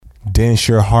Dance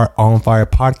Your Heart on Fire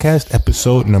podcast,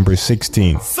 episode number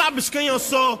 16. Sabes quem eu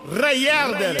sou? Ray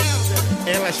Herder.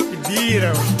 Elas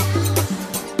pediram.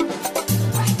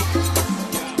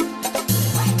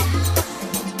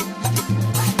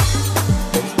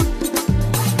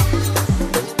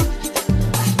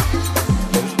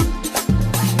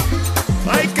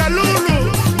 Ai,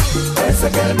 Calulu!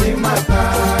 Essa quer me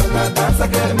matar, na dança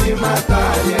quer me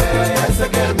matar, yeah, essa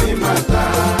quer me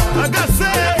matar.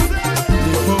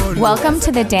 Welcome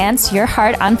to the Dance Your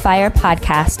Heart on Fire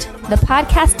podcast, the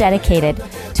podcast dedicated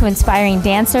to inspiring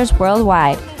dancers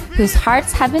worldwide whose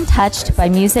hearts have been touched by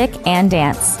music and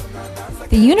dance.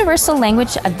 The universal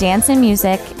language of dance and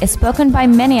music is spoken by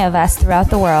many of us throughout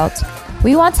the world.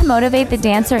 We want to motivate the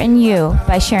dancer in you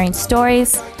by sharing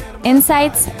stories,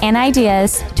 insights, and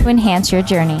ideas to enhance your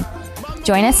journey.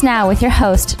 Join us now with your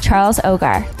host, Charles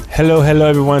Ogar. Hello,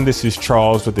 everyone. This is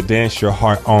Charles with the Dance Your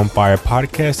Heart on Fire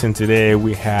podcast. And today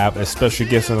we have a special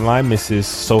guest on the line, Mrs.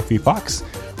 Sophie Fox,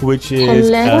 which is...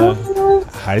 Hello.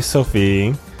 Hi,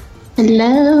 Sophie.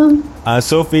 Hello.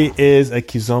 Sophie is a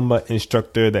kizomba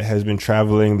instructor that has been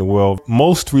traveling the world,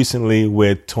 most recently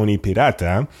with Tony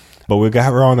Pirata. But we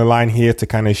got her on the line here to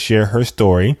kind of share her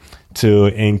story, to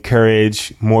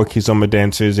encourage more kizomba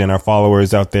dancers and our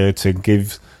followers out there to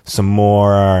give some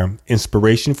more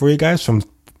inspiration for you guys from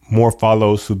more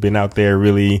follows who've been out there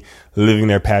really living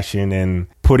their passion and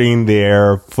putting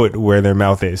their foot where their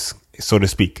mouth is, so to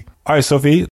speak. All right,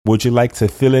 Sophie, would you like to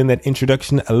fill in that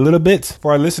introduction a little bit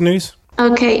for our listeners?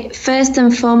 Okay, first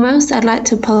and foremost, I'd like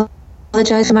to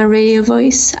apologize for my radio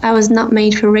voice. I was not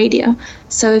made for radio.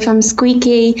 So if I'm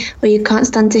squeaky or you can't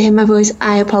stand to hear my voice,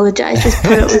 I apologize. Just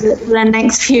put up with it for the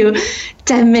next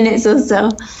 10 minutes or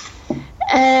so.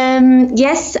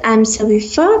 Yes, I'm Sophie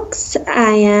Fox.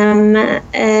 I am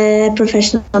a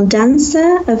professional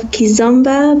dancer of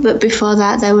kizomba, but before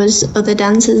that there was other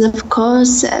dancers, of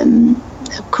course.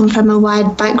 I've come from a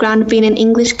wide background. Being an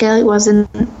English girl,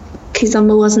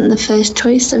 kizomba wasn't the first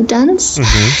choice of dance.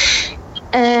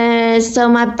 Mm-hmm. So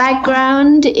my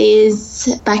background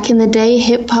is, back in the day,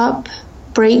 hip-hop,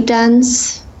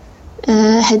 breakdance,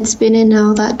 head spinning,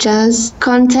 all that jazz.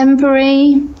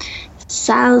 Contemporary,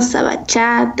 salsa,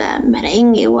 bachata,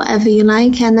 merengue, whatever you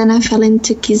like. And then I fell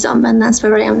into kizomba, and that's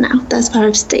where I am now. That's where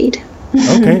I've stayed.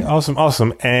 Okay,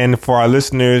 awesome. And for our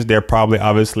listeners, they're probably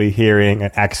obviously hearing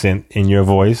an accent in your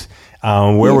voice.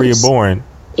 Where were you born?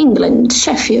 England,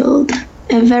 Sheffield.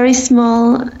 A very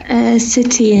small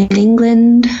city in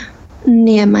England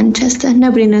near Manchester.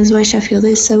 Nobody knows where Sheffield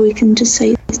is, so we can just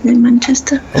say it's near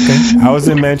Manchester. Okay. I was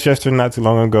in Manchester not too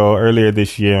long ago, earlier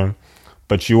this year.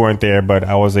 But you weren't there, but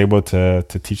I was able to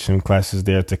teach some classes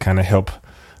there to kind of help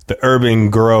the urban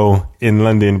grow in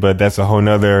London. But that's a whole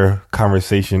nother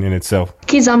conversation in itself.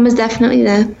 Kizomba's definitely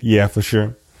there. Yeah, for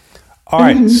sure. All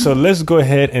right, so let's go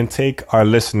ahead and take our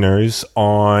listeners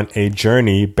on a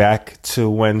journey back to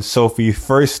when Sophie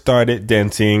first started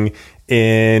dancing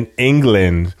in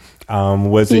England.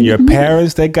 Was it your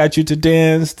parents that got you to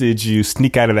dance? Did you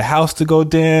sneak out of the house to go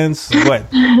dance? What?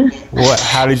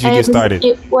 How did you get started?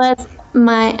 It was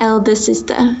my elder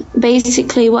sister.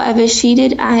 Basically, whatever she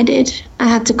did, I did. I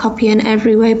had to copy in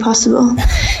every way possible.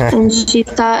 And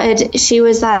she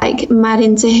was like mad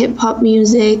into hip hop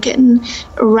music and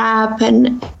rap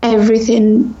and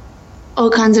everything, all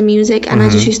kinds of music. And I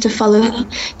just used to follow her.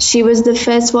 She was the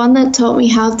first one that taught me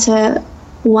how to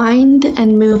wind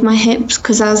and move my hips,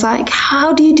 because I was like,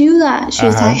 how do you do that? She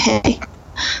was like, hey,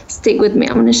 stick with me,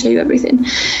 I'm going to show you everything.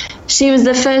 She was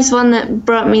the first one that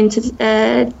brought me into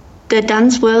the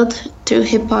dance world, to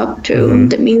hip hop, to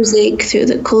the music, through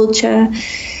the culture.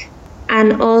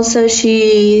 And also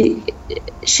she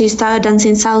started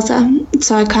dancing salsa,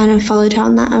 so I kind of followed her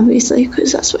on that, obviously,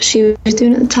 because that's what she was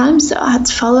doing at the time, so I had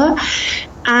to follow her.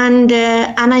 And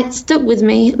it stuck with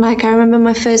me. Like, I remember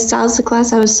my first salsa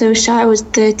class, I was so shy. I was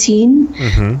 13,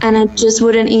 and I just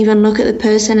wouldn't even look at the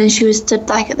person, and she was stood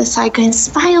like at the side going,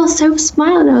 smile, so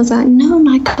smile. And I was like, no,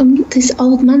 like, this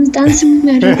old man's dancing with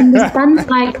me, I don't understand.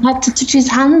 Like, I had to touch his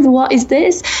hands, what is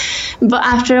this? But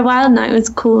after a while, no, it was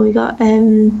cool. We got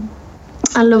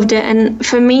I loved it. And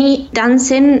for me,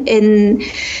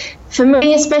 for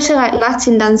me, especially like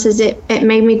Latin dances, it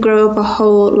made me grow up a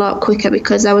whole lot quicker,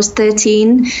 because I was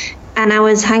 13 and I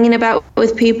was hanging about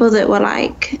with people that were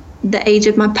like the age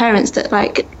of my parents, that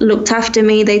like looked after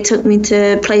me. They took me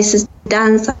to places to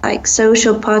dance, like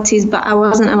social parties, but I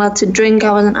wasn't allowed to drink.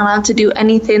 I wasn't allowed to do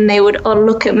anything. They would all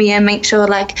look at me and make sure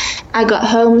like I got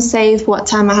home safe, what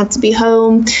time I had to be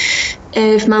home,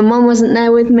 if my mom wasn't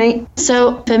there with me.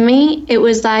 So for me, it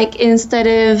was like, instead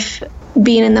of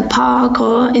being in the park,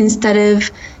 or instead of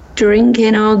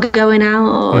drinking or going out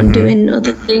or doing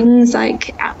other things.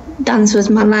 Like, dance was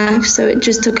my life, so it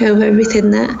just took over everything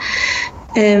that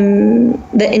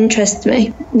interests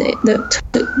me,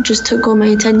 just took all my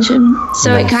attention.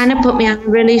 So it kind of put me on a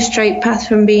really straight path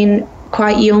from being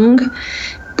quite young.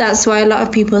 That's why a lot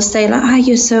of people say, like,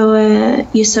 you're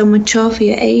so mature for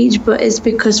your age, but it's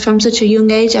because from such a young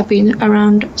age I've been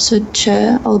around such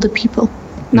older people.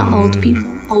 Not old people,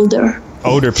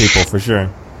 older people for sure.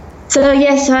 So I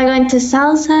got into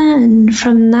salsa, and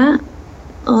from that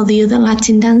all the other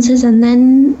Latin dances, and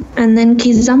then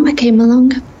kizomba came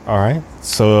along. All right,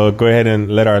 so go ahead and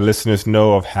let our listeners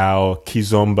know of how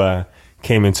kizomba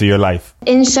came into your life.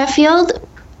 In Sheffield,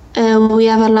 we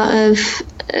have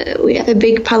a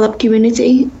big Palop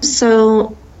community.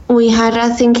 So we had, I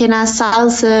think, in our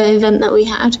salsa event that we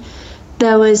had,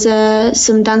 there was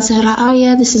some dancers who were like, oh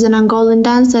yeah, this is an Angolan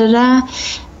dance, da, da, da.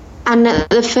 And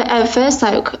at first,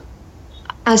 like,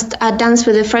 I danced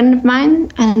with a friend of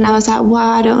mine, and I was like, wow,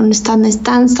 I don't understand this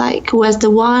dance. Like, where's the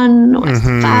one? Where's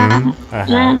the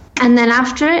that? And then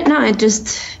after it, it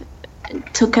just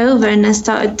took over, and I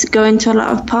started going to a lot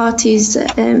of parties,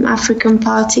 African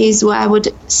parties, where I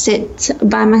would sit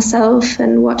by myself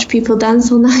and watch people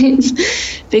dance all night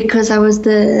because I was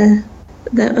the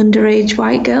underage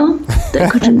white girl that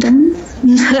couldn't dance.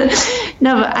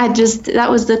 No, but that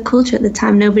was the culture at the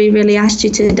time. Nobody really asked you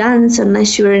to dance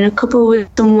unless you were in a couple with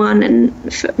someone, and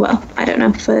I don't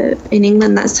know, in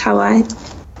England that's how I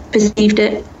perceived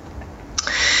it.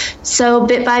 So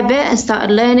bit by bit I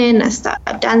started learning, I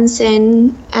started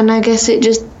dancing, and I guess it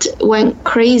just went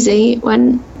crazy,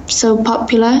 went so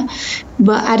popular,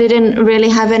 but I didn't really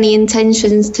have any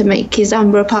intentions to make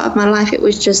kizomba a part of my life. It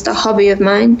was just a hobby of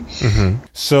mine.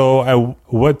 So at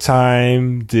what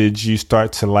time did you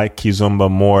start to like kizomba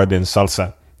more than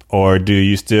salsa? Or do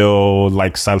you still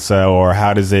like salsa, or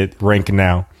how does it rank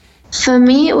now? For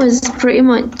me, it was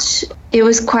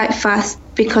quite fast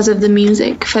because of the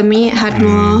music. For me, it had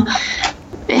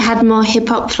more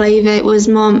hip-hop flavor. It was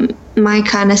more my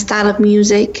kind of style of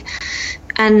music.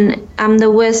 And I'm the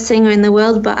worst singer in the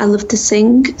world, but I love to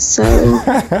sing. So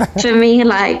for me,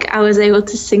 like, I was able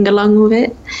to sing along with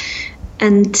it,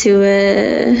 and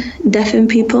to deafen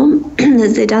people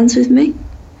as they dance with me.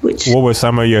 What were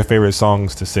some of your favorite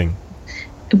songs to sing?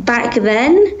 Back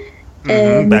then,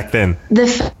 the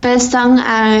first song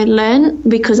I learned,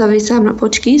 because obviously I'm not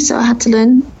Portuguese, so I had to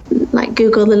learn, like,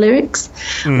 Google the lyrics,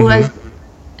 was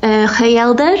Hey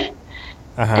Elder.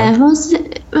 This, I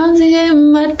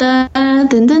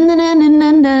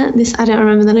don't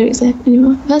remember the lyrics there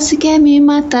anymore.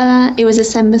 It was a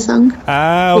samba song.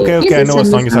 Okay. I know what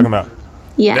song you're talking about.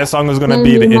 Yeah. That song is going to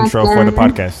be the intro for the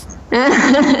podcast.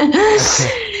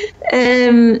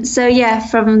 So yeah,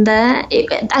 from there,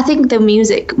 I think the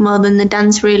music more than the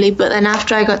dance, really. But then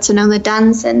after I got to know the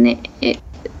dance, and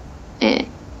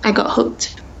I got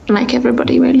hooked, like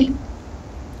everybody, really.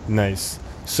 Nice.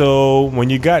 So when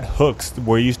you got hooked,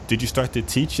 did you start to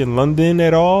teach in London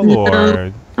at all,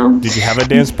 or did you have a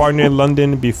dance partner in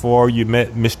London before you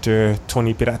met Mr.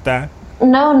 Tony Pirata?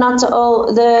 No, not at all.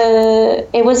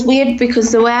 It was weird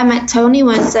because the way I met Tony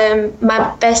was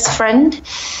my best friend.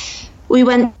 She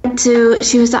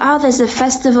was like, oh, there's a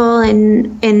festival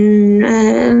in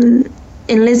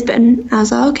Lisbon. I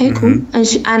was like, okay, cool.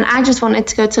 And I just wanted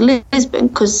to go to Lisbon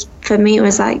because for me it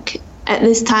was like, at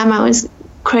this time I was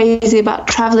crazy about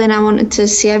traveling. I wanted to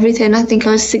see everything. I think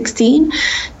I was 16.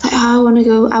 Like, oh,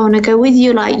 I want to go with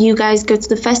you. Like, you guys go to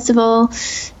the festival,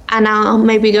 and I'll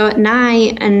maybe go at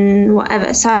night and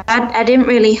whatever. So I didn't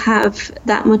really have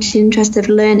that much interest of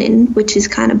learning, which is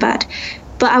kind of bad.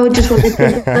 But I would just want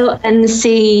to go and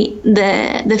see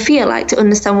the feel, like, to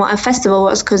understand what a festival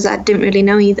was, because I didn't really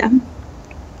know either.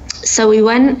 So we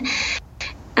went,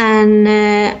 and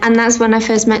that's when I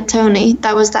first met Tony.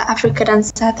 That was that Africa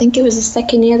dance. I think it was the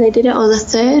second year they did it, or the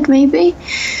third maybe.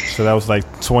 So that was like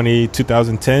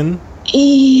 2010?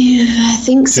 Yeah, I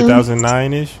think so.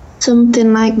 2009-ish?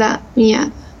 Something like that, yeah.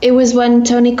 It was when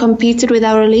Tony competed with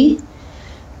Aurelie.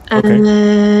 And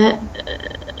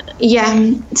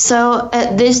yeah, so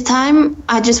at this time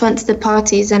I just went to the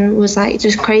parties and was like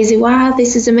just crazy. Wow,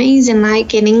 this is amazing.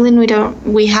 Like, in England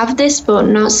we have this, but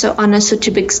not so on such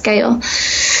a big scale.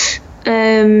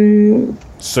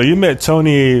 So you met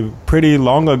Tony pretty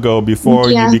long ago before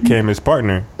you became his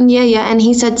partner. Yeah, and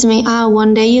he said to me,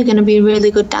 one day you're going to be a really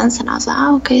good dancer. And I was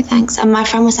like, okay, thanks. And my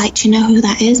friend was like, do you know who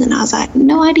that is? And I was like,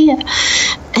 no idea.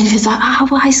 And he was like,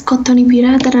 well, he's called Tony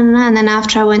Pirata. And then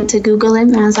after I went to Google him,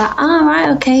 and I was like, right,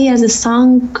 okay, he has a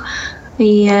song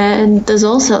He does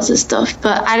all sorts of stuff,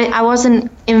 but I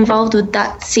wasn't involved with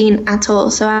that scene at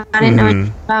all, so I didn't know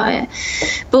anything about it.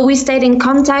 But we stayed in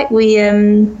contact. We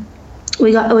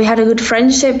had a good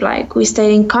friendship. Like, we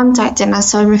stayed in contact, and I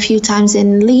saw him a few times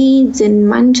in Leeds, in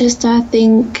Manchester, I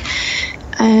think,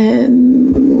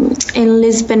 in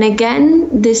Lisbon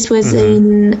again. This was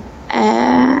in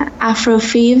Afro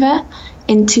Fever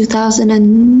in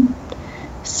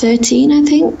 2013, I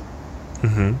think.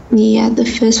 Yeah, the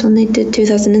first one they did,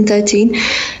 2013.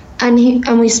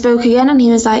 And we spoke again, and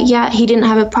he was like, yeah, he didn't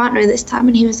have a partner this time,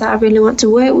 and he was like, I really want to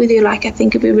work with you, like, I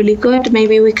think it'd be really good,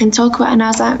 maybe we can talk about it. And I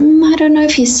was like, I don't know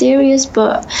if he's serious,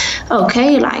 but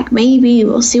okay, like, maybe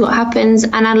we'll see what happens.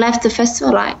 And I left the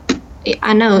festival like,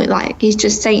 I know, like, he's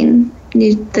just saying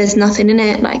there's nothing in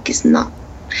it, like,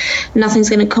 nothing's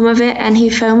going to come of it. And he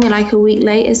phoned me like a week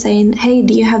later saying, hey,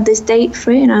 do you have this date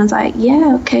free? And I was like,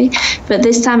 yeah, okay. But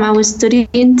this time I was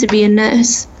studying to be a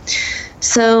nurse.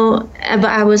 So, but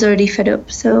I was already fed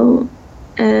up. So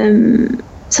I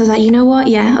was like, you know what?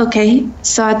 Yeah, okay.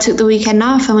 So I took the weekend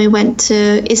off and we went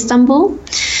to Istanbul.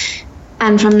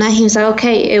 And from there he was like,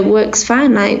 okay, it works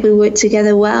fine. Like, we work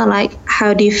together well. Like,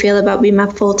 how do you feel about being my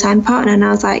full-time partner? And I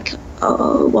was like,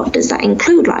 oh, what does that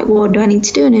include? Like, what do I need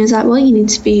to do? And he was like, well, you need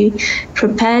to be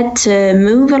prepared to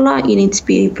move a lot. You need to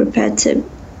be prepared to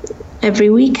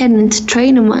every weekend and to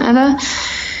train and whatever.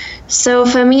 So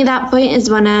for me, that point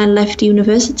is when I left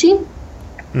university.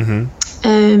 And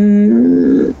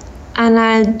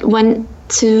I went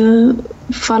to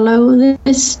follow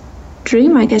this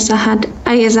dream. I guess I had,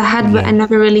 but I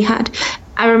never really had.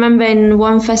 I remember in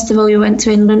one festival we went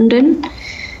to in London,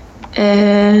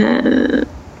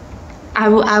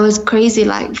 I was crazy.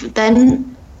 Like,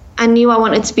 then I knew I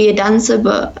wanted to be a dancer,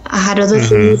 but I had other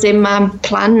things in my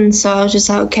plan, so I was just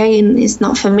like, okay, and it's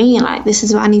not for me, like, this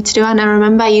is what I need to do. And I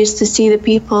remember I used to see the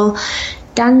people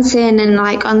dancing and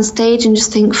like on stage and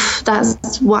just think,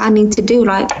 that's what I need to do,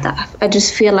 like, that, I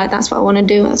just feel like that's what I want to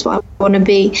do, that's what I want to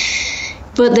be.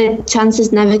 But the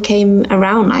chances never came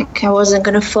around. Like, I wasn't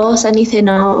going to force anything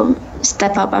or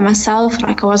step out by myself.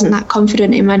 Like, I wasn't that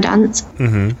confident in my dance.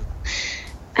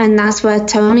 And that's where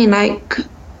Tony, like,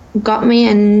 got me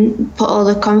and put all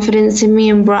the confidence in me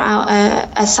and brought out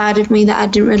a side of me that I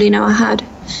didn't really know I had.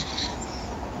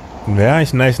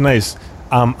 Nice.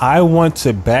 I want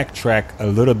to backtrack a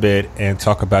little bit and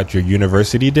talk about your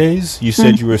university days. You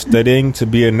said you were studying to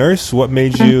be a nurse. What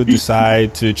made you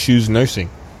decide to choose nursing?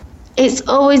 It's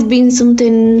always been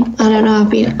something, I don't know, I've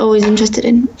been always interested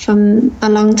in from a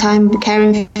long time,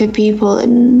 caring for people,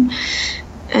 and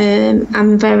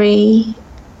I'm very,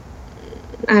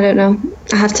 I don't know,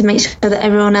 I have to make sure that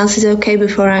everyone else is okay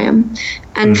before I am.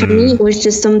 And for me, it was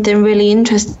just something really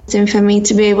interesting for me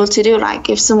to be able to do. Like,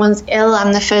 if someone's ill,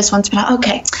 I'm the first one to be like,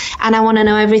 okay. And I want to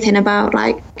know everything about,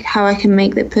 like, how I can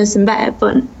make the person better.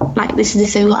 But, like, this is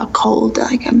if they got a cold.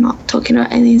 Like, I'm not talking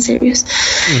about anything serious.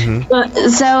 But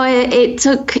so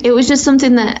it was just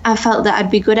something that I felt that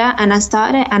I'd be good at. And I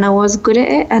started it, and I was good at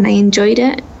it, and I enjoyed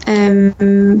it.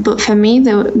 But for me,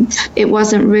 it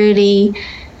wasn't really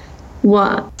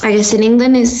what I guess in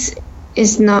England is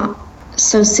not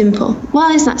so simple.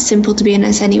 Well, it's not simple to be a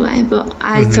nurse anyway, but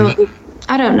I thought,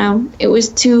 I don't know, it was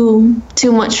too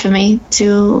much for me.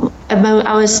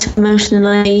 I was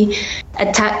emotionally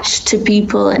attached to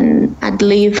people, and I'd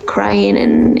leave crying,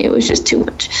 and it was just too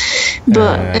much.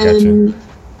 But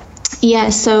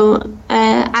so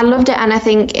I loved it, and I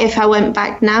think if I went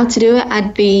back now to do it,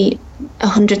 I'd be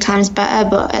 100 times better.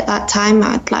 But at that time,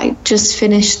 I'd like just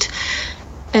finished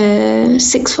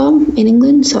sixth form in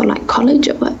England, so like college,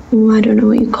 or what, I don't know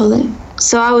what you call it.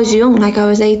 So I was young, like I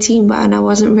was 18, and I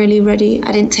wasn't really ready.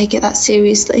 I didn't take it that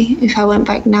seriously. If I went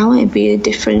back now, it'd be a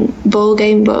different ball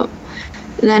game, but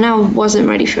then I wasn't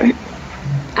ready for it.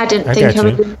 I didn't I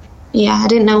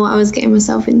didn't know what I was getting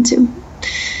myself into.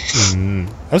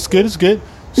 That's good.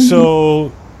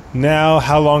 So now,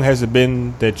 how long has it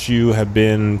been that you have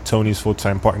been Tony's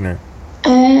full-time partner?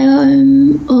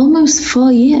 Almost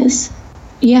 4 years.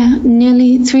 Yeah,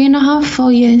 nearly 3.5,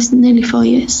 4 years, nearly 4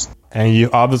 years. And you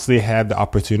obviously had the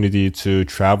opportunity to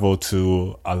travel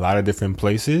to a lot of different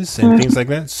places and things like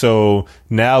that. So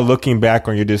now, looking back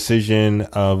on your decision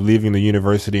of leaving the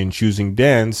university and choosing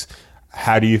dance,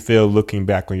 how do you feel looking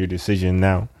back on your decision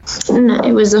now? No,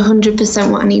 it was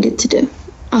 100% what I needed to do.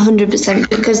 100%,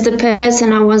 because the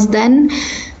person I was then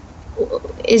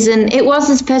it was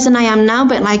this person I am now,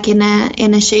 but like in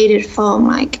a shaded form.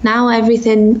 Like now,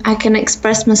 everything, I can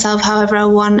express myself however I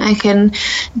want, I can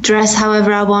dress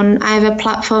however I want, I have a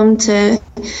platform to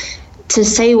to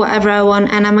say whatever I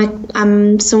want, and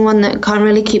I'm someone that can't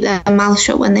really keep their mouth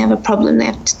shut when they have a problem. They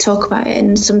have to talk about it,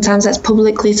 and sometimes that's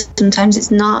publicly, sometimes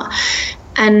it's not.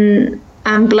 And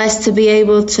I'm blessed to be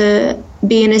able to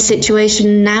be in a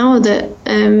situation now that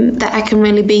that I can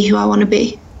really be who I want to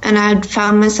be. And I'd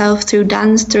found myself through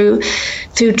dance, through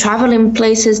traveling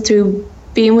places, through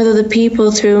being with other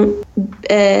people, through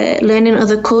learning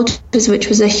other cultures, which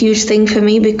was a huge thing for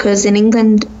me, because in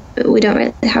England we don't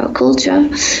really have a culture.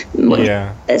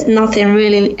 Yeah. There's nothing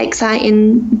really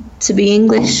exciting to be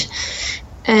English.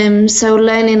 So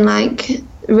learning like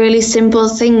really simple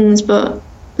things, but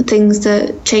things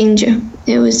that change you,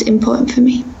 it was important for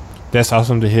me. That's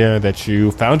awesome to hear that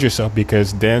you found yourself,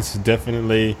 because dance is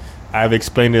definitely, I've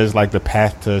explained it as like the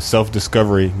path to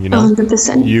self-discovery, you know.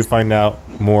 100%. You find out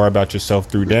more about yourself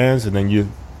through dance, and then you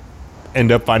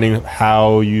end up finding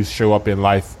how you show up in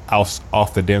life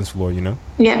off the dance floor, you know?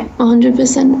 Yeah,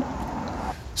 100%.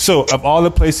 So, of all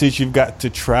the places you've got to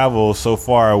travel so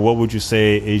far, what would you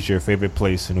say is your favorite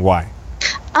place and why?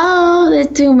 Oh, there's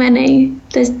too many.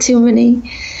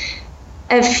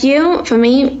 A few, for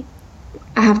me,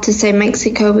 I have to say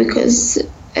Mexico, because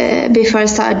before I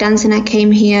started dancing, I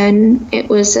came here, and it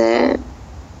was an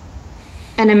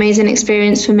amazing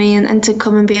experience for me, and to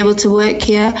come and be able to work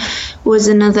here was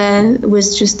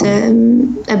just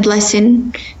a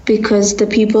blessing, because the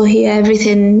people here,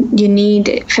 everything you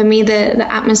need. For me,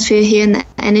 the atmosphere here and the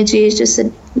energy is just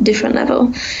a different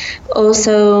level.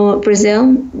 Also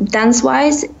Brazil, dance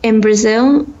wise, in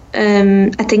Brazil,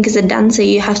 I think as a dancer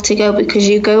you have to go, because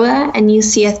you go there and you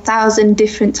see 1,000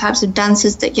 different types of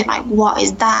dancers that you're like, what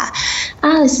is that?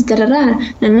 This is da da da,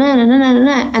 na na na na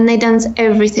na, and they dance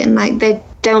everything. Like, they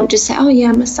don't just say, oh yeah,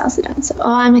 I'm a salsa dancer,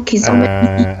 oh I'm a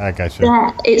kizomba. I got you.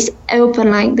 Yeah, it's open.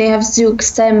 Like, they have zouk,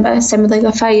 samba de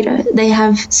gafeira. They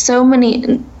have so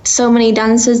many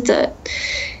dancers that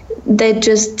they're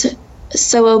just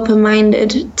so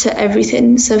open-minded to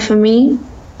everything. So for me,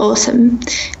 awesome.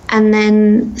 And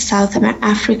then South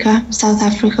Africa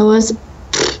was,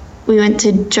 we went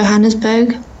to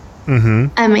Johannesburg.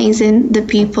 Amazing. The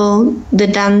people, the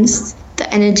dance,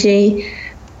 the energy,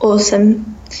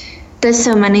 awesome. There's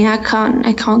so many. I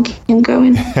can't keep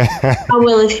going. I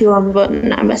will if you want, but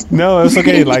I must. No, it's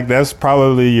okay. Like, that's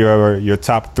probably your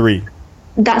top 3.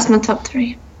 That's my top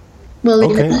 3. We'll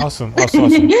leave it there. Awesome.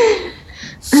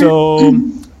 So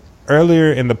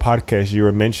earlier in the podcast, you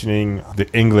were mentioning the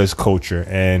English culture,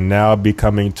 and now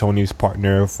becoming Tony's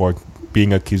partner for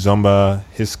being his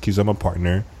kizomba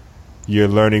partner. You're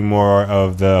learning more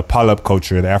of the Palop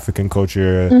culture, the African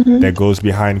culture that goes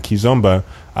behind kizomba.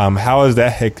 How has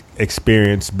that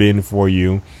experience been for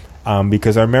you?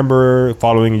 Because I remember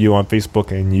following you on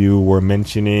Facebook, and you were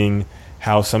mentioning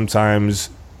how sometimes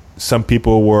some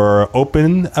people were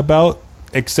open about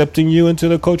accepting you into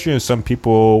the culture, and some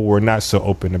people were not so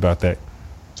open about that.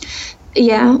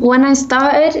 Yeah, when I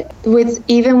started with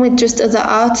just other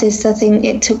artists, I think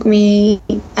it took me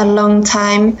a long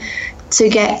time to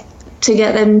get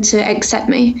them to accept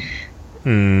me.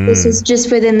 This is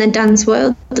just within the dance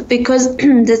world, because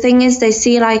the thing is, they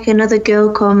see like another girl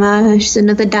come, she's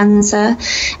another dancer,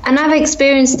 and I've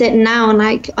experienced it now.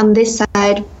 Like, on this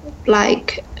side,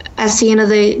 like, I see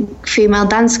another female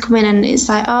dancer come in, and it's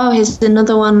like, oh, here's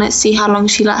another one, let's see how long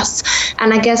she lasts.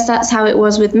 And I guess that's how it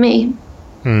was with me.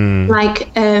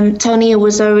 Like, Tony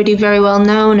was already very well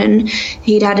known, and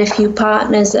he'd had a few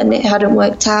partners, and it hadn't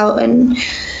worked out, and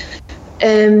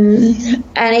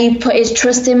he put his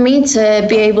trust in me to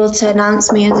be able to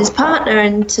announce me as his partner,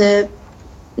 and to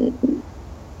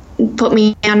put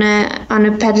me on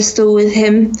a pedestal with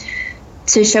him,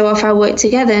 to show off our work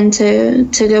together, and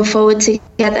to go forward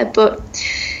together. But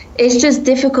it's just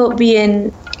difficult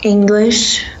being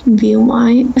English, being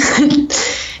white.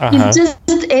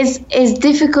 It's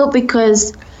difficult,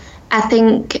 because I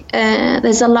think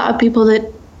there's a lot of people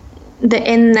that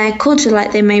in their culture,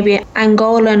 like, they may be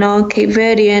Angolan or Cape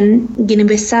Verdean,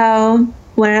 Guinea-Bissau,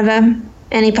 wherever,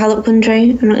 any Palop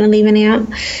country, I'm not going to leave any out.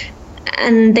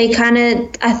 And they kind of,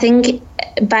 I think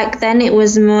back then it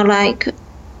was more like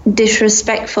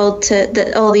disrespectful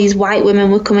that all these white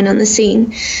women were coming on the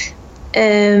scene.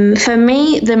 For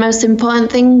me, the most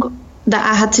important thing that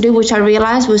I had to do, which I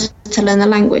realized, was to learn the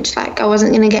language. Like, I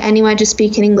wasn't going to get anywhere just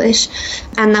speaking English,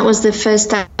 and that was the first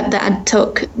step that I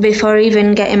took before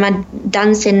even getting my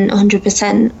dancing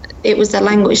 100%. It was the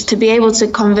language, to be able to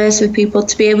converse with people,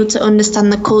 to be able to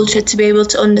understand the culture, to be able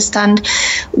to understand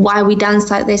why we dance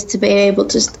like this, to be able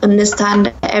to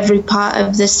understand every part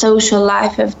of the social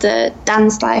life, of the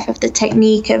dance life, of the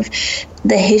technique, of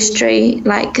the history.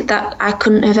 Like, that I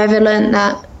couldn't have ever learned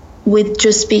that with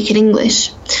just speaking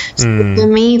English. So for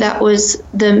me, that was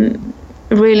the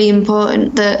really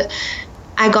important that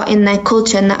I got in their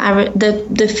culture, and that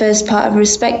the first part of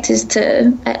respect is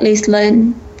to at least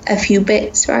learn a few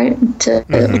bits, right? To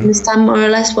understand more or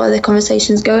less where the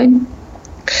conversation's going.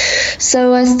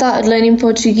 So I started learning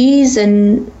Portuguese,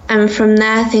 and from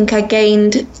there I think I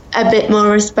gained a bit more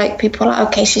respect. People are like,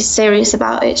 okay, she's serious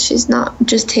about it. She's not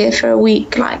just here for a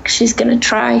week, like she's gonna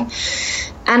try.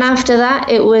 And after that,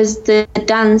 it was the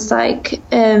dance, like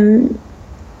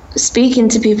speaking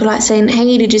to people, like saying,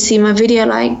 hey, did you see my video?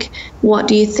 Like, what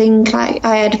do you think? Like,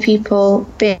 I had people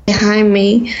behind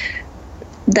me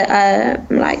that are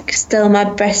like still my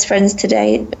best friends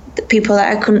today, the people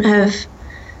that I couldn't have.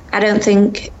 I don't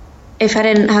think if I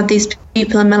didn't have these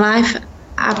people in my life,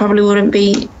 I probably wouldn't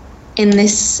be in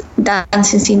this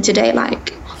dancing scene today.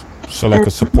 Like, so like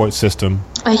a support system,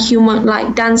 a human,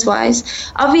 like dance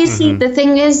wise. Obviously, the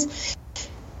thing is,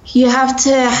 you have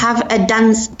to have a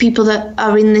dance people that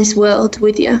are in this world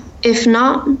with you. If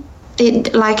not,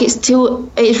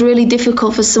 it's really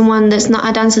difficult for someone that's not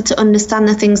a dancer to understand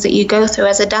the things that you go through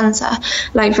as a dancer.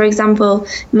 Like, for example,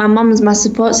 my mom's my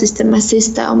support system, my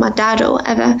sister or my dad or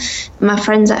whatever, my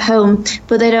friends at home,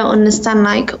 but they don't understand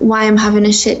like why I'm having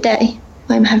a shit day,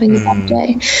 why I'm having a bad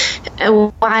day,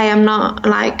 why I'm not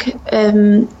like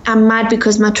I'm mad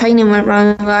because my training went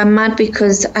wrong, or I'm mad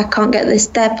because I can't get this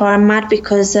step, or I'm mad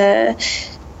because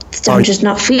I'm just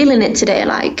not feeling it today,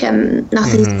 like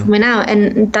nothing's coming out.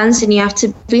 And dancing, you have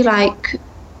to be like,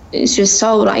 it's your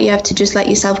soul, like you have to just let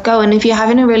yourself go. And if you're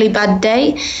having a really bad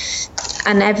day,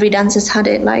 and every dancer's had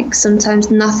it, like sometimes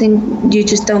you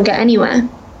just don't get anywhere.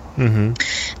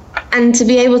 And to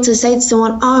be able to say to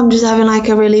someone, oh, I'm just having like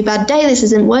a really bad day, this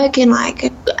isn't working,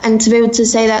 like, and to be able to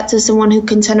say that to someone who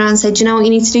can turn around and say, do you know what you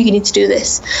need to do? You need to do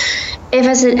this. If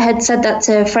I had said that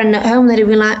to a friend at home, they'd have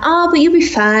been like, oh, but you'll be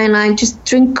fine, like just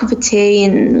drink a cup of tea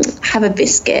and have a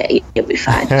biscuit, you'll be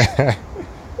fine.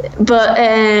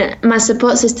 But my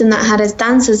support system that I had as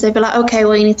dancers, they'd be like, okay,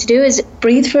 what you need to do is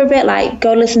breathe for a bit, like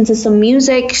go listen to some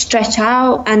music, stretch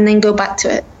out, and then go back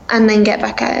to it, and then get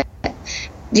back at it.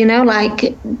 You know,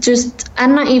 like just,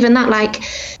 and not even that, like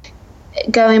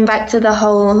going back to the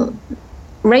whole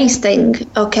race thing,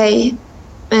 okay,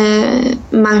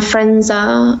 my friends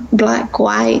are black,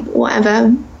 white,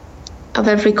 whatever, of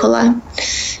every colour,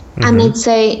 and they'd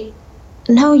say,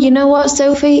 no, you know what,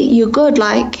 Sophie, you're good,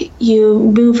 like you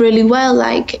move really well,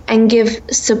 like, and give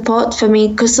support for me,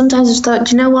 because sometimes I just thought,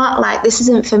 do you know what, like this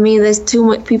isn't for me, there's too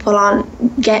much people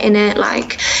aren't getting it,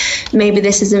 like maybe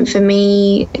this isn't for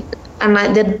me. And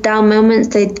like the down moments,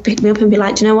 they'd pick me up and be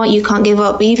like, do you know what, you can't give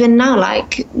up. Even now,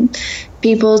 like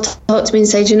people talk to me and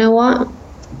say, do you know what,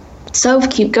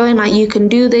 Soph, keep going, like you can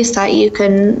do this, like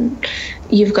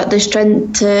you've got the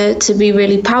strength to be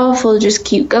really powerful, just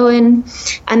keep going.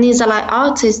 And these are like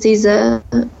artists, these are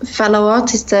fellow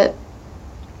artists that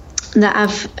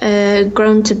have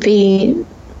grown to be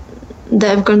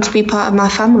part of my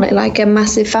family, like a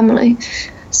massive family.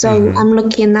 So I'm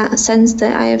lucky in that sense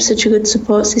that I have such a good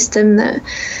support system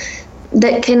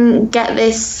that can get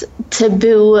this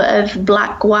taboo of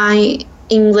black, white,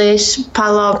 English,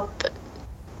 Palop,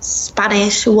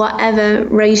 Spanish, whatever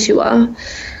race you are.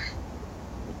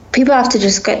 People have to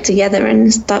just get together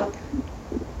and stop.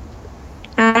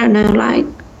 I don't know, like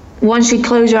once you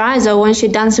close your eyes or once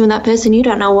you're dancing with that person, you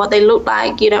don't know what they look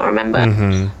like. You don't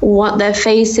remember what their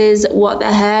face is, what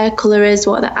their hair color is,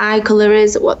 what their eye color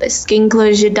is, what their skin color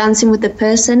is. You're dancing with the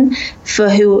person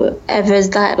for whoever's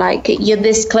that. Like you're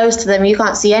this close to them, you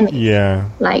can't see anything. Yeah,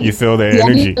 like you feel their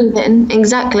energy.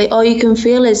 Exactly. All you can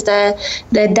feel is their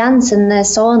dance and their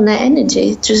soul and their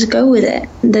energy. Just go with it.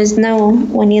 There's no,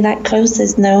 when you're that close,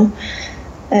 there's no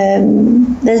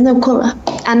color,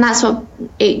 and that's what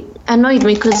it annoyed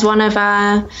me, because one of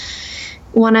our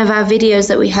videos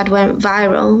that we had went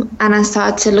viral, and I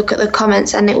started to look at the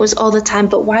comments, and it was all the time,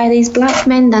 but why are these black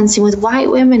men dancing with white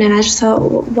women? And I just thought,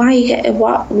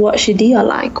 what's your deal?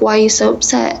 Like, why are you so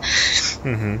upset?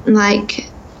 Like,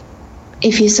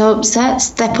 if you're so upset,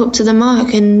 step up to the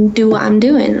mark and do what I'm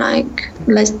doing. Like,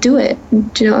 let's do it.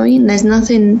 Do you know what I mean? There's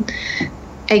nothing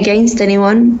against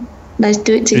anyone. Let's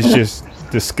do it together. It's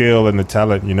just the skill and the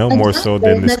talent, you know, more so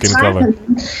than the skin color.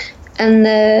 And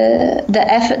the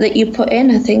effort that you put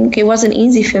in, I think it wasn't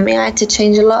easy for me. I had to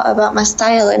change a lot about my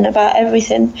style and about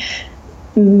everything,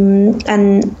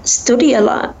 and study a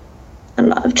lot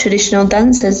of traditional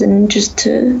dances, and just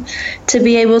to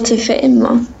be able to fit in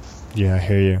more. Yeah, I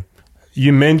hear you.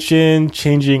 You mentioned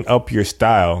changing up your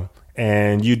style,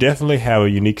 and you definitely have a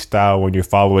unique style when you're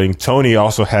following. Tony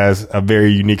also has a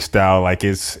very unique style. Like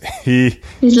it's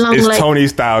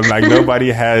Tony's style. Like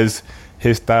nobody has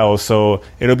his style. So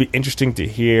it'll be interesting to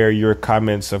hear your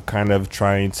comments of kind of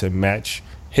trying to match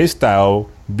his style,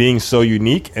 being so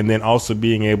unique, and then also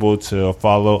being able to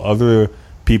follow other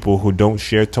people who don't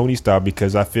share Tony's style,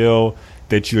 because I feel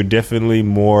that you're definitely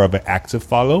more of an active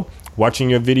follow. Watching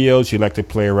your videos, you like to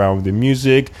play around with the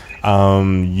music.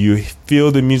 You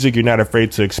feel the music. You're not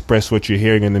afraid to express what you're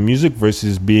hearing in the music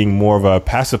versus being more of a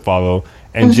passive follow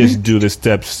and just do the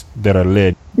steps that are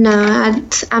led. No,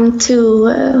 I'm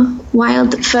too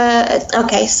wild for...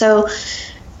 Okay, so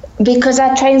because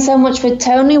I train so much with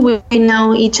Tony, we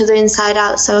know each other inside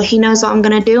out. So he knows what I'm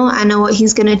going to do. I know what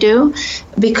he's going to do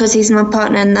because he's my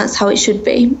partner, and that's how it should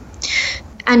be.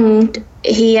 And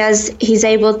he's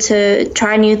able to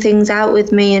try new things out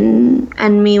with me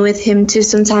and me with him too.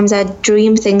 Sometimes I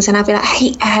dream things and I'll be like,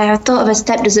 hey, I thought of a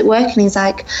step, does it work? And he's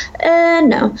like,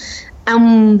 no.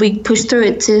 And we push through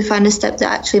it to find a step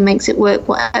that actually makes it work,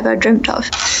 whatever I dreamt of.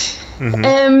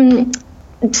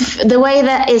 The way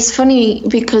that is funny,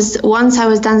 because once I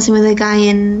was dancing with a guy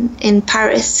in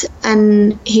Paris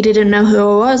and he didn't know who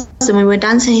I was, and we were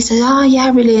dancing. He said, oh yeah, I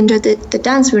really enjoyed the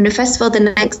dance. We were in a festival. The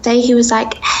next day he was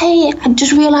like, hey, I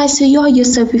just realized who you are. You're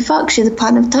Sophie Fox, you're the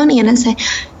partner of Tony. And I said,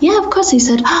 yeah, of course. He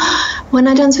said, when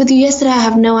I danced with you yesterday, I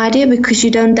have no idea, because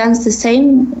you don't dance the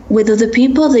same with other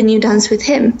people than you dance with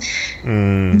him.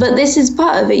 But this is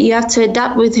part of it. You have to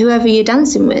adapt with whoever you're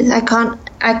dancing with.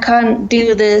 I can't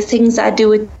do the things that I do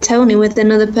with Tony with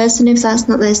another person if that's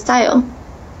not their style.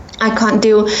 I can't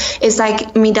do... It's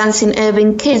like me dancing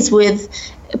urban kids with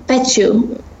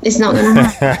Pechu. It's not going to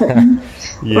happen.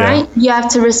 Right? You have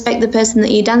to respect the person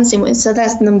that you're dancing with. So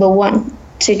that's number one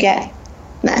to get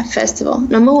there, first of all.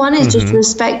 Number one is just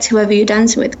respect whoever you're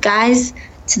dancing with. Guys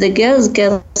to the girls,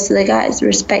 girls to the guys.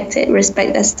 Respect it.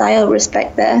 Respect their style.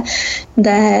 Respect their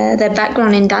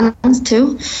background in dance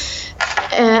too.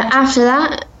 After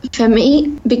that, for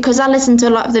me, because I listen to a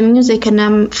lot of the music and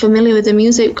I'm familiar with the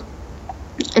music,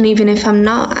 and even if I'm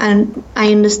not, and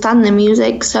I understand the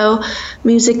music, so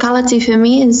musicality for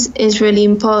me is really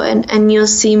important. And you'll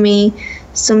see me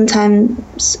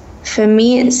sometimes, for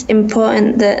me it's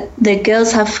important that the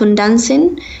girls have fun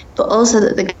dancing, but also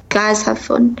that the guys have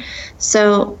fun.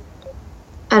 So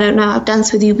I don't know, I've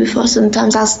danced with you before.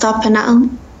 Sometimes I'll stop and I'll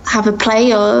have a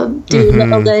play or do a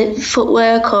little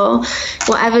footwork or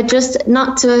whatever, just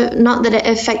not that it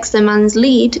affects the man's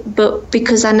lead, but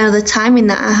because I know the timing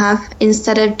that I have,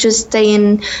 instead of just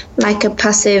staying like a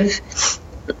passive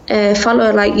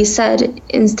follower, like you said,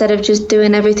 instead of just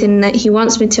doing everything that he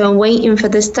wants me to and waiting for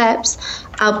the steps,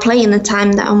 I'll play in the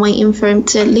time that I'm waiting for him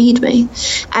to lead me.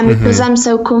 And because I'm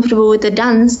so comfortable with the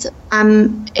dance,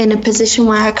 I'm in a position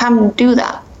where I can do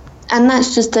that. And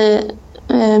that's just a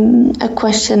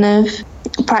question of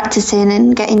practicing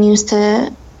and getting used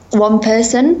to one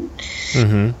person.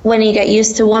 When you get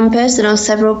used to one person or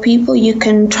several people, you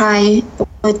can try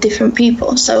with different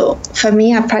people. So for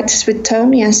me, I practice with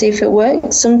Tony. I see if it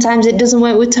works. Sometimes it doesn't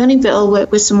work with Tony, but it'll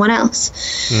work with someone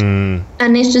else. And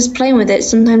it's just playing with it.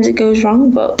 Sometimes it goes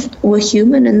wrong, but we're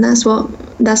human, and that's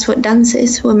what dance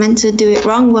is. We're meant to do it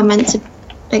wrong. We're meant to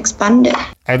expand it.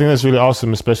 I think that's really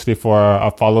awesome, especially for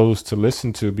our followers to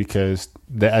listen to, because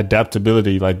the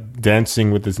adaptability, like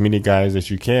dancing with as many guys as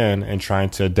you can and trying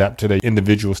to adapt to their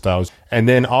individual styles. And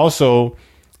then also,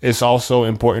 it's also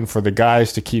important for the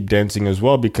guys to keep dancing as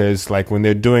well, because like when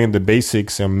they're doing the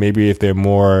basics, and maybe if they're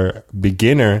more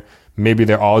beginner, maybe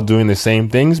they're all doing the same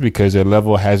things because their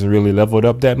level hasn't really leveled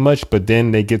up that much, but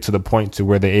then they get to the point to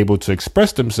where they're able to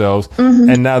express themselves,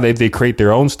 and now they create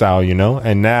their own style, you know,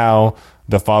 and now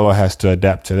the follower has to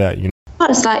adapt to that, you know.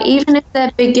 It's like, even if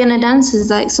they're beginner dancers,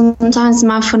 like sometimes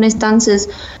my funnest dances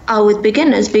are with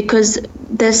beginners because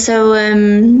they're so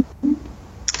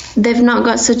they've not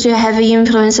got such a heavy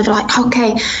influence of like,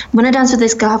 okay, when I dance with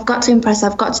this girl, I've got to impress,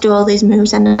 I've got to do all these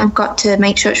moves, and I've got to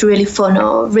make sure it's really fun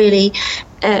or really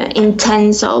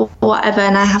intense or whatever,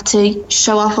 and I have to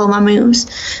show off all my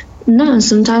moves. No,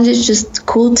 sometimes it's just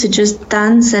cool to just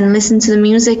dance and listen to the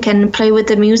music, and play with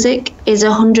the music is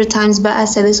 100 times better, I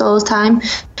say this all the time,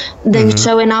 than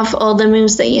showing off all the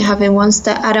moves that you have in one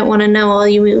step. I don't want to know all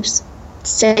your moves.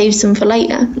 Save some for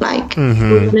later. Like,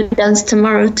 we're going to dance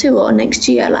tomorrow too, or next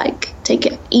year. Like, take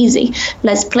it easy.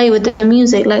 Let's play with the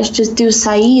music. Let's just do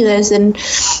saidas and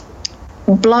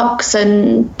blocks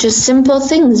and just simple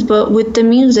things, but with the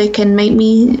music, and make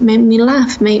me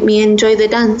laugh, make me enjoy the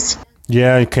dance.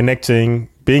 Yeah, connecting,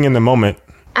 being in the moment.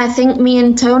 I think me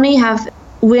and Tony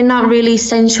we're not really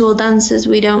sensual dancers.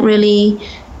 You'll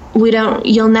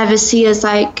never see us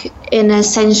like in a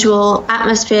sensual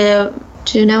atmosphere.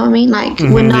 Do you know what I mean? Like,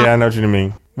 we're not. Yeah, I know what you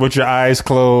mean. With your eyes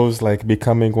closed, like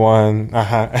becoming one.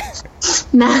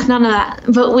 Nah, none of that.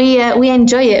 But we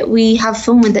enjoy it. We have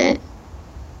fun with it.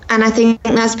 And I think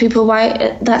that's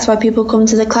why people come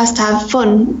to the class, to have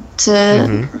fun,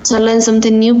 to learn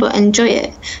something new, but enjoy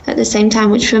it at the same time,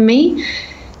 which for me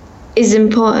is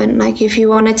important. Like, if you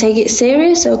want to take it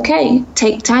serious, okay,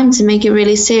 take time to make it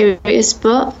really serious,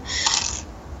 but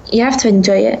you have to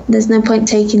enjoy it. There's no point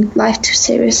taking life too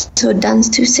serious or dance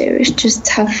too serious. Just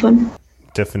have fun.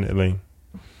 Definitely.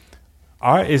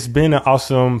 All right, it's been an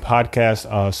awesome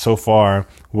podcast so far.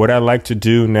 What I'd like to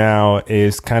do now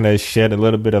is kind of shed a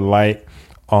little bit of light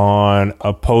on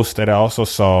a post that I also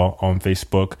saw on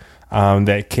Facebook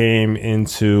that came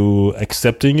into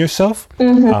accepting yourself.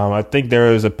 I think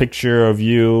there was a picture of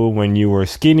you when you were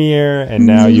skinnier and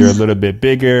now you're a little bit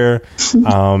bigger,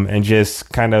 and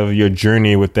just kind of your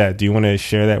journey with that. Do you want to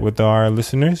share that with our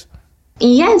listeners?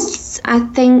 Yes, I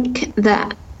think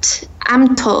that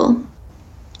I'm tall.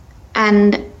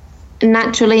 And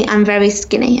naturally, I'm very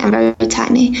skinny. I'm very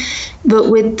tiny. But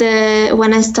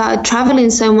when I started traveling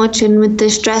so much, and with the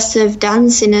stress of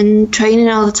dancing and training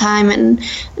all the time and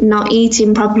not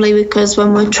eating properly, because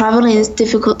when we're traveling, it's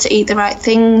difficult to eat the right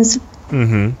things.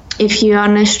 If you're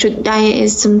on a strict diet,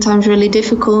 it's sometimes really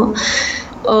difficult.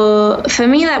 Or for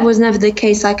me, that was never the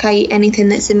case. Like, I eat anything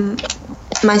that's in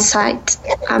my sight.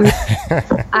 I'm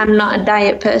not a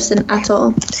diet person at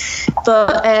all.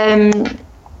 But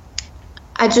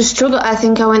I just struggled. I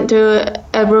think I went through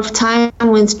a rough time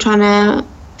with trying to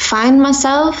find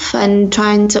myself and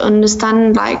trying to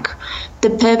understand, like,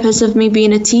 the purpose of me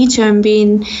being a teacher and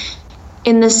being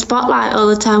in the spotlight all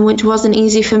the time, which wasn't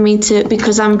easy for me to,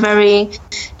 because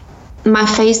my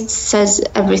face says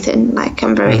everything. Like,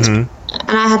 I'm very, and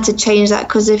I had to change that,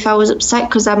 because if I was upset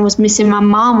because I was missing my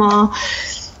mom,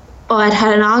 or I'd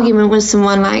had an argument with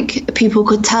someone, like, people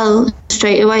could tell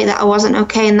straight away that I wasn't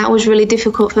okay, and that was really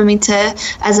difficult for me to,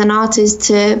 as an artist,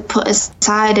 to put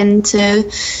aside and to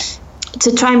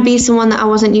try and be someone that I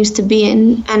wasn't used to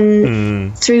being.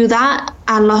 And through that,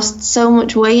 I lost so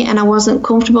much weight, and I wasn't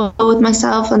comfortable with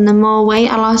myself. And the more weight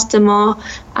I lost, the more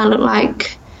I looked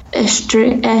like a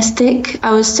stick.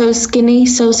 I was so skinny,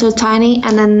 so tiny,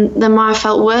 and then the more I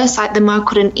felt worse, like, the more I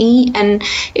couldn't eat. And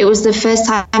it was the first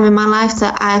time in my life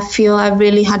that I feel I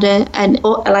really had an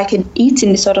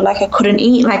eating disorder. Like, I couldn't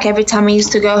eat. Like, every time I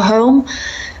used to go home,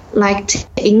 like, to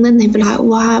England, they'd be like,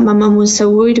 wow, my mum was so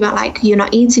worried about, like, you're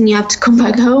not eating, you have to come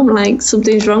back home, like,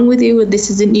 something's wrong with you, and this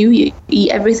isn't you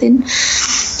eat everything.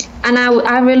 And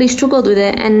I really struggled with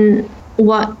it. And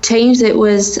what changed it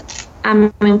was,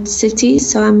 I moved cities,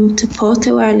 so I moved to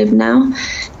Porto, where I live now,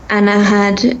 and I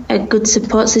had a good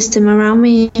support system around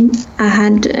me. I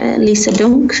had Lisa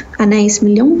Dunk, Anaïs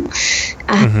Millon.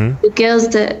 I had the girls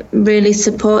that really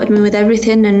supported me with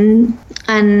everything,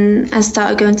 and I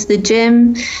started going to the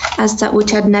gym,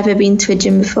 which I'd never been to a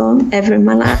gym before, ever in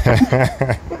my life.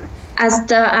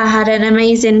 I had an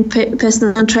amazing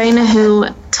personal trainer who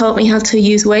taught me how to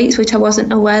use weights, which I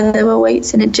wasn't aware there were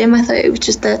weights in a gym. I thought it was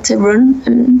just there to run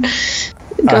and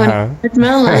go on a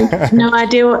treadmill. I had no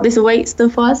idea what this weight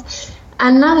stuff was.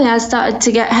 And now I started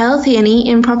to get healthy and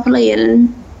eating properly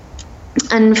and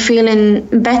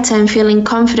feeling better and feeling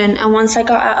confident. And once I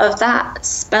got out of that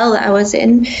spell that I was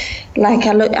in, like,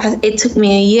 it took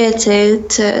me a year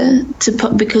to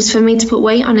put, because for me to put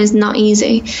weight on is not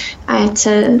easy. I had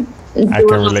to. I can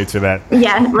relate to that.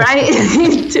 Yeah, right.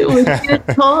 It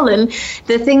was tall, and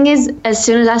the thing is, as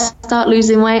soon as I start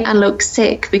losing weight, I look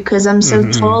sick because I'm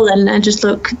so tall and I just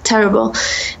look terrible.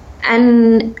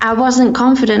 And I wasn't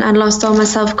confident. I lost all my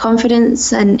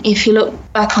self-confidence. And if you look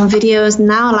back on videos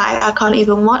now, like, I can't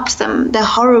even watch them. They're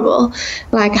horrible.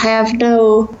 Like, I have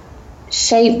no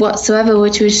shape whatsoever,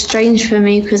 which was strange for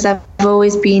me because I've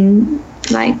always been,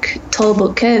 like, tall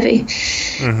but curvy.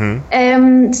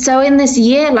 So in this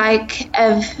year, like,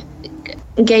 of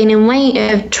gaining weight,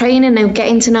 of training, of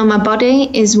getting to know my body,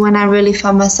 is when I really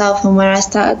found myself, and where I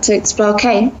started to explore,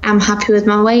 okay, I'm happy with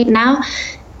my weight now.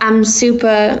 I'm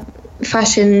super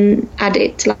fashion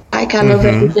addict. Like, I love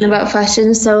everything about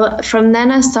fashion. So from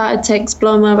then I started to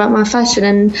explore more about my fashion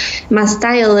and my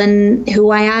style and who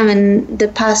I am. And the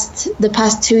past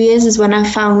 2 years is when I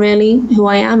found really who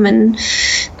I am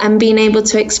and being able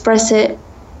to express it.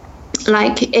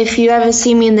 Like, if you ever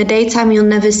see me in the daytime, you'll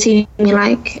never see me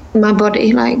like my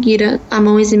body. Like, you don't. I'm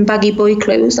always in baggy boy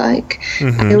clothes. Like,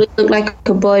 I always look like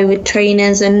a boy with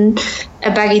trainers and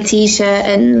a baggy t-shirt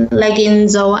and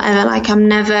leggings or whatever. Like, I'm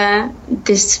never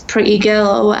this pretty girl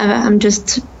or whatever. I'm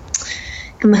just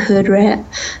I'm a hood rat.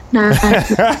 No, is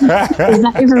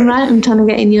that even right? I'm trying to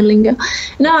get in your lingo.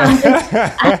 No,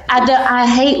 I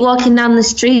hate walking down the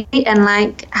street and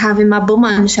like having my bum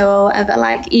on show or whatever.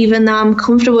 Like, even though I'm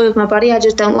comfortable with my body, I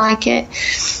just don't like it.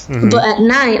 But at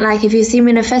night, like if you see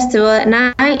me in a festival at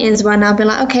night is when I'll be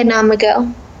like, okay, now I'm a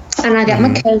girl, and I get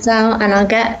my clothes out and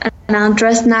I'll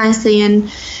dress nicely.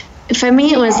 And for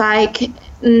me, it was like.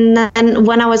 And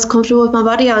when I was comfortable with my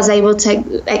body, I was able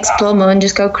to explore more and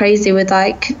just go crazy with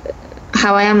like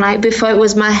how I am. Like before, it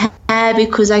was my hair,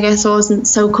 because I guess I wasn't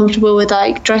so comfortable with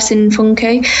like dressing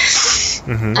funky.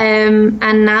 And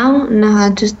now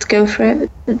I just go for it,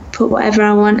 put whatever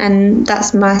I want, and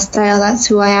that's my style. That's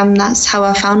who I am. That's how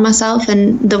I found myself.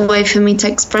 And the way for me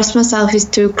to express myself is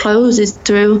through clothes, is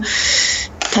through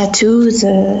tattoos,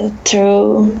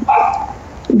 through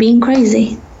being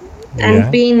crazy.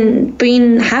 And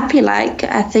being happy. Like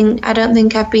I don't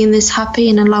think I've been this happy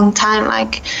in a long time.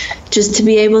 Like just to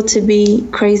be able to be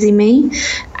crazy me.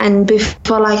 And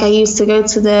before, like I used to go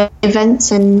to the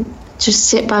events and just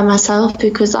sit by myself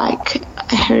because like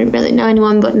I didn't really know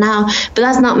anyone. But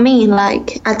that's not me.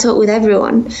 Like I talk with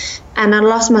everyone, and I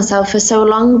lost myself for so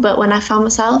long. But when I found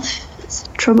myself, it's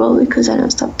trouble because I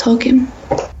don't stop talking.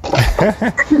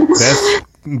 That's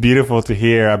beautiful to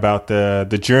hear about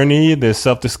the journey, the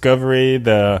self-discovery,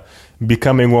 the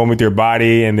becoming one with your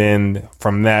body, and then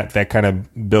from that kind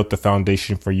of built the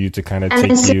foundation for you to kind of take you.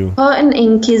 And it's important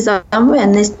in kizomba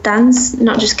and this dance,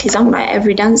 not just kizomba, like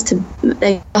every dance,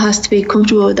 they has to be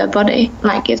comfortable with their body.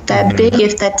 Like if they're big,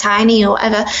 if they're tiny or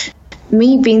whatever.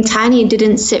 Me being tiny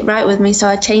didn't sit right with me, so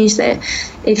I changed it.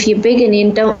 If you're big and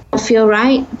you don't feel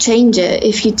right, change it.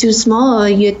 If you're too small or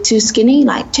you're too skinny,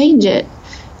 like change it.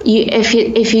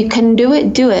 If you can do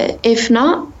it, do it. If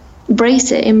not,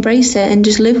 embrace it, and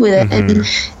just live with it and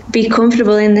be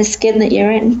comfortable in the skin that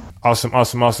you're in.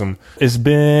 Awesome. It's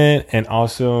been an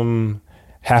awesome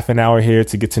half an hour here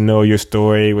to get to know your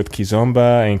story with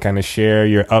kizomba and kind of share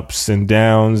your ups and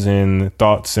downs and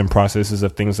thoughts and processes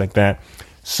of things like that.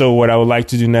 So what I would like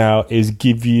to do now is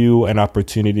give you an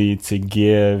opportunity to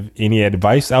give any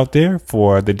advice out there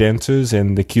for the dancers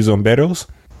and the kizomberos.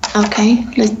 Okay,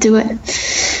 let's do it.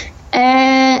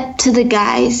 To the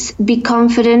guys, be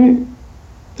confident.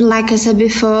 Like I said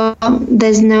before,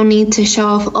 there's no need to show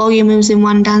off all your moves in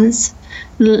one dance.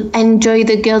 Enjoy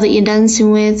the girl that you're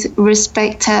dancing with,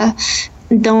 respect her.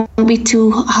 Don't be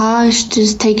too harsh,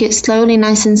 just take it slowly,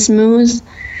 nice and smooth.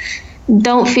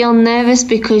 Don't feel nervous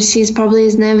because she's probably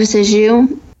as nervous as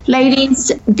you.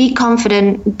 Ladies, be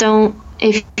confident.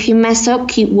 If you mess up,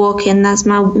 keep walking. That's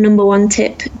my number one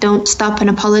tip. Don't stop and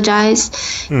apologize.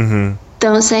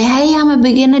 Don't say, hey, I'm a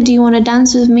beginner. Do you want to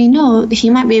dance with me? No,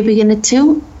 he might be a beginner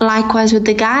too. Likewise with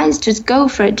the guys, just go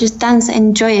for it. Just dance,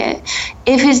 enjoy it.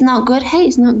 If it's not good, hey,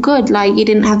 it's not good. Like you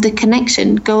didn't have the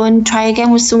connection. Go and try again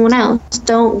with someone else.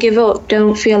 Don't give up.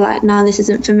 Don't feel like, no, this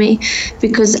isn't for me.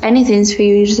 Because anything's for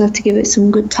you. You just have to give it some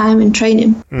good time and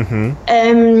training.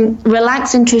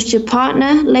 Relax and trust your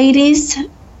partner, ladies.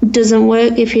 Doesn't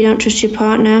work if you don't trust your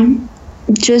partner.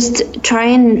 Just try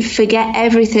and forget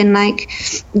everything. Like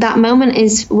that moment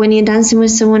is when you're dancing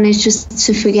with someone, is just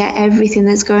to forget everything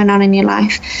that's going on in your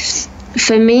life.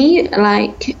 For me,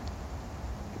 like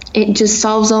it just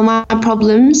solves all my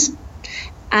problems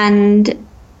and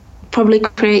probably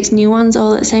creates new ones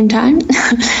all at the same time.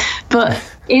 But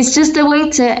it's just a way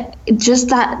to, just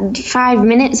that 5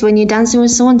 minutes when you're dancing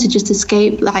with someone, to just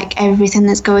escape like everything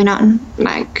that's going on,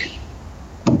 like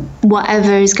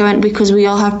whatever is going, because we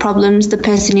all have problems. The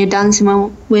person you're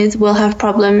dancing with will have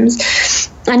problems,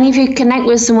 and if you connect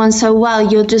with someone so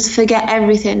well, you'll just forget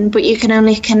everything. But you can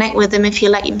only connect with them if you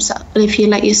let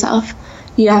yourself.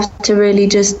 You have to really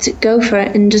just go for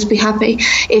it and just be happy.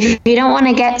 If you don't want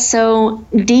to get so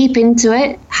deep into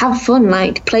it, have fun,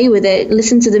 like play with it,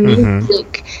 listen to the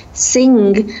music,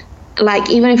 sing. Like,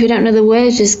 even if you don't know the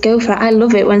words, just go for it. I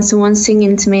love it when someone's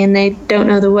singing to me and they don't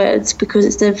know the words, because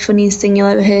it's the funniest thing you'll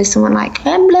ever hear. Someone like,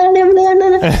 blah, blah, blah,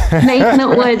 blah, making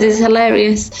up words is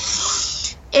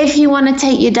hilarious. If you want to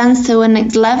take your dance to a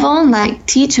next level, like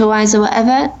teacher-wise or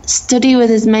whatever, study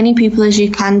with as many people as you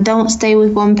can. Don't stay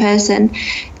with one person.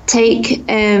 Take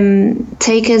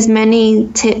as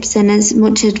many tips and as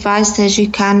much advice as you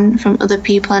can from other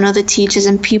people and other teachers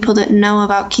and people that know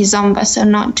about kizomba. So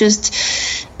not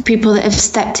just people that have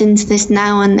stepped into this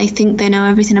now and they think they know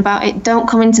everything about it. Don't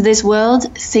come into this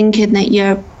world thinking that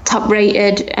you're top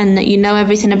rated and that you know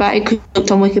everything about it because you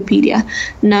looked on Wikipedia.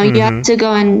 No, you have to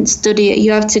go and study it.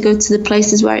 You have to go to the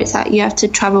places where it's at. You have to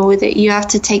travel with it. You have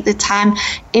to take the time,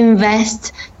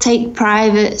 invest, take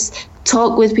privates,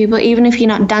 talk with people, even if you're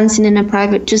not dancing in a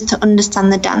private, just to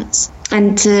understand the dance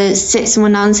and to sit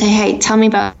someone down and say, hey, tell me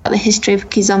about the history of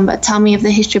kizomba, tell me of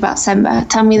the history about semba,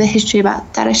 tell me the history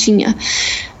about tarashinha,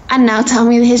 and now tell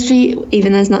me the history,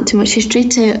 even though there's not too much history,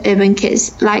 to urban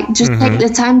kids. Like, just take the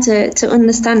time to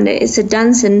understand it. It's a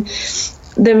dance, and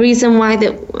the reason why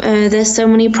there's so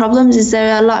many problems is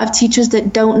there are a lot of teachers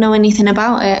that don't know anything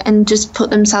about it and just put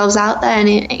themselves out there, and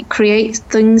it creates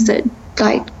things that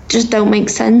like just don't make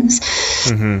sense.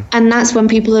 And that's when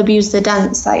people abuse the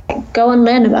dance. Like, go and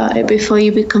learn about it before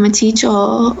you become a teacher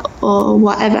or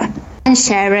whatever, and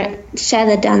share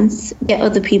the dance, get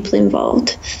other people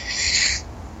involved.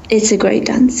 It's a great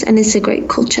dance and it's a great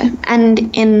culture.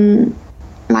 And in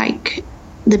like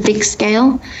the big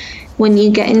scale, when you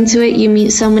get into it, you meet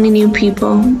so many new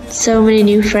people, so many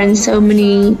new friends, so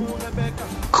many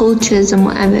cultures and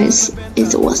whatever.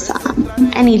 It's awesome.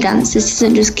 Any dance. This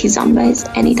isn't just kizomba, it's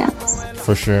any dance.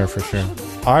 For sure.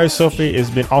 All right, Sophie, it's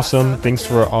been awesome. Thanks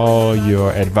for all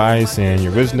your advice and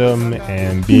your wisdom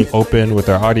and being open with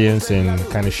our audience and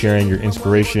kind of sharing your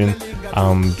inspiration.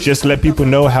 Just let people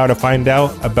know how to find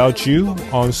out about you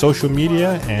on social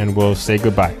media, and we'll say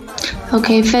goodbye.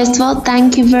 Okay, first of all,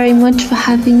 thank you very much for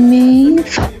having me.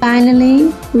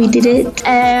 Finally, we did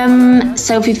it.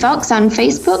 Sophie Fox on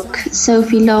Facebook,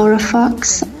 Sophie Laura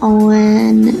Fox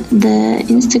on the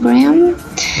Instagram,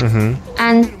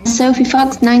 and Sophie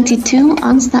Fox 92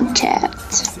 on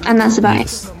Snapchat. And that's about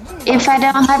it. If I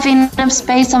don't have enough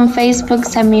space on Facebook,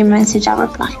 send me a message, I'll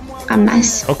reply. I'm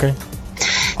nice. Okay.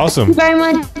 Awesome. Thank you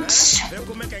very much.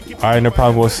 All right, no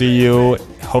problem. We'll see you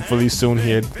hopefully soon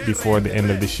here before the end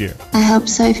of this year. I hope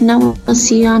so. If not, we'll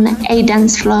see you on a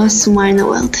dance floor somewhere in the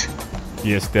world.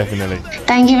 Yes, definitely.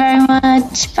 Thank you very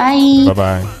much. Bye.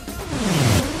 Bye-bye.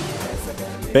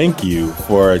 Thank you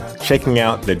for checking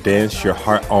out the Dance Your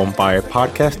Heart on Fire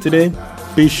podcast today.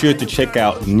 Be sure to check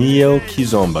out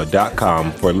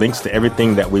neokizomba.com for links to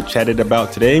everything that we chatted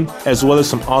about today, as well as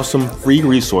some awesome free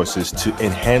resources to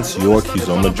enhance your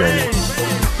kizomba journey.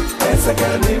 Essa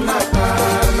quer me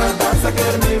matar, na dança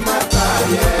quer me matar,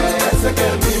 yeah. Essa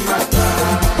quer me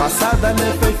matar, passada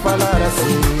me fez falar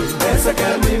assim. Essa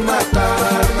quer me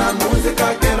matar, na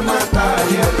música quer matar,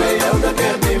 yeah. Ela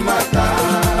quer me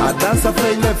matar, a dança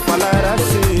fez-lhe falar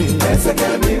assim. Essa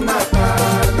quer me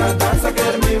matar, na dança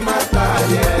quer me matar,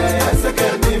 yeah. Essa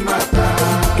quer me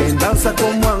matar, quem dança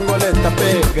como angoleta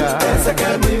pega. Essa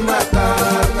quer me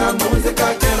matar, na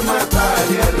música quer matar,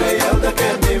 yeah. Ela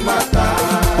quer me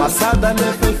matar, passada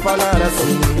me fez falar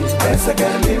assim. Essa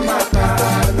quer me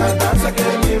matar, na dança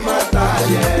quer me matar,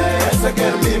 yeah. Essa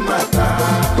quer me matar.